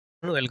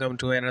Welcome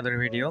to another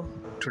video.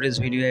 Today's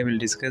video I will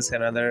discuss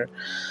another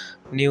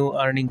new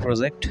earning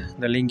project.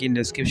 The link in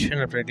description.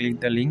 After click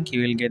the link,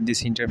 you will get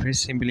this interface.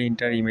 Simply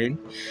enter email,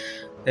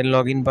 then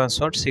login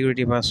password,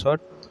 security password,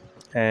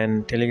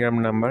 and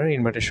telegram number,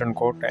 invitation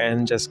code,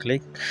 and just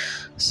click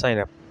sign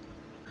up.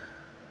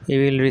 You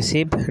will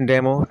receive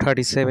demo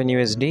 37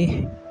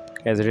 USD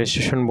as a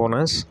registration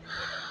bonus,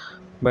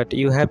 but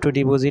you have to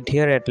deposit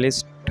here at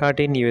least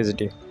 13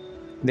 USD.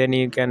 Then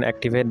you can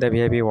activate the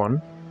VIP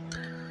one.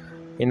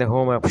 In the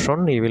home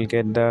option, you will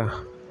get the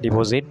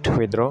deposit,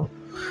 withdraw,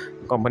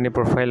 company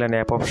profile and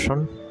app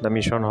option, the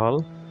mission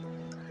hall.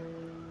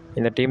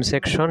 In the team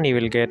section, you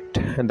will get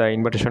the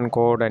invitation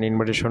code and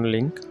invitation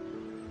link,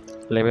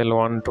 level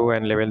 1, 2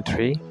 and level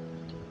 3.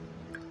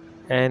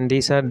 And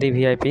these are the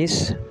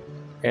VIPs.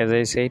 As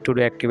I say,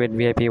 to activate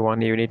VIP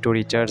 1, you need to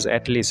recharge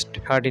at least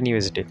 13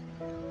 USD.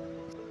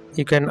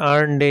 You can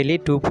earn daily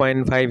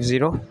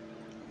 2.50.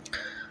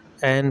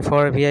 And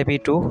for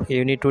VIP 2,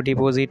 you need to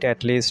deposit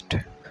at least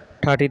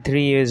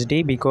 33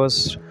 USD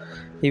because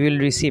you will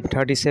receive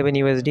 37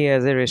 USD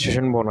as a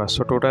registration bonus,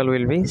 so total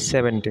will be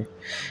 70.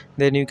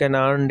 Then you can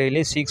earn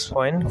daily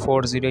 6.40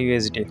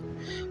 USD.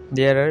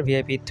 There are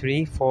VIP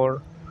 3,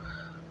 4,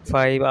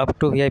 5 up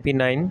to VIP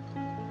 9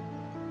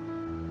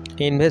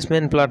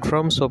 investment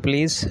platform, so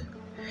please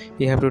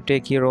you have to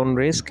take your own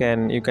risk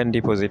and you can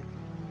deposit,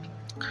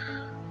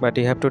 but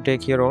you have to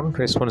take your own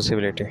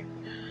responsibility.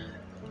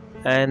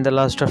 And the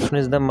last option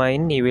is the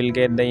mine. You will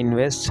get the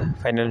invest,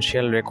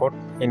 financial record,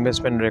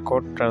 investment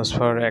record,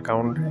 transfer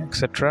account,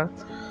 etc.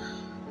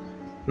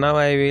 Now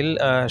I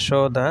will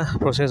show the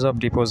process of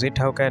deposit.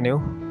 How can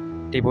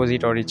you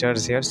deposit or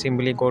recharge here?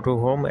 Simply go to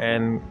home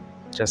and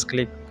just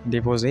click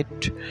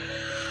deposit,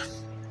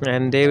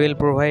 and they will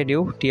provide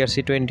you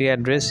TRC20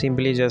 address.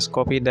 Simply just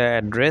copy the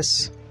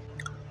address,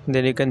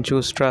 then you can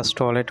choose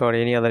Trust Wallet or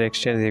any other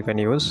exchange you can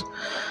use.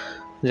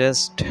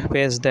 Just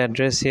paste the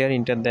address here,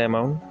 enter the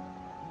amount,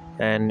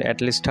 and at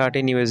least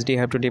 13 USD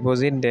have to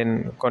deposit,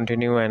 then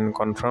continue and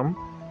confirm.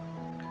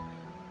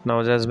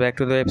 Now just back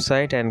to the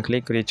website and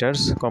click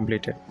recharge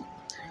completed.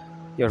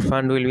 Your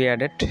fund will be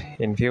added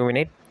in few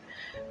minutes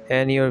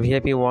and your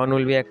VIP 1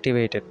 will be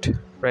activated.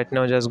 Right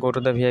now just go to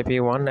the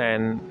VIP 1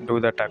 and do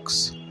the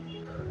task.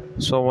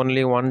 So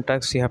only one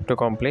task you have to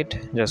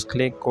complete. Just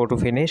click go to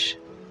finish.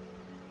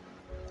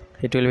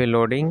 It will be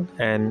loading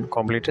and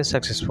completed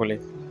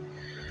successfully.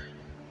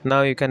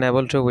 Now you can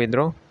able to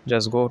withdraw.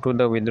 Just go to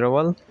the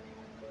withdrawal,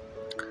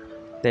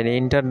 then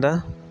enter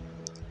the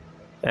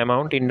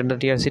amount, enter the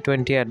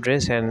TRC20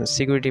 address and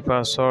security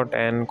password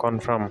and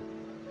confirm.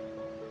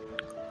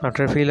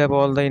 After fill up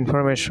all the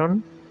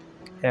information,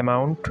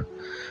 amount,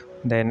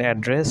 then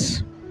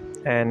address,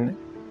 and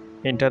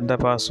enter the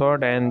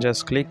password and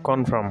just click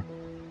confirm.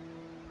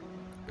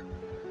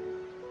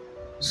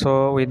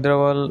 So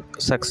withdrawal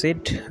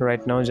succeed.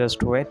 Right now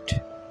just wait,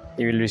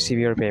 you will receive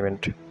your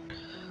payment.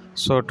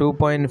 So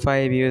 2.5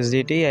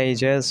 USDT, I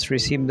just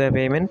received the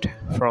payment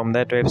from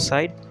that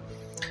website.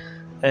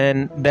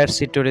 And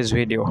that's it today's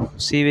video.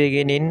 See you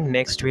again in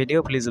next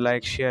video. Please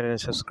like, share and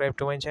subscribe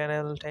to my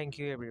channel. Thank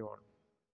you everyone.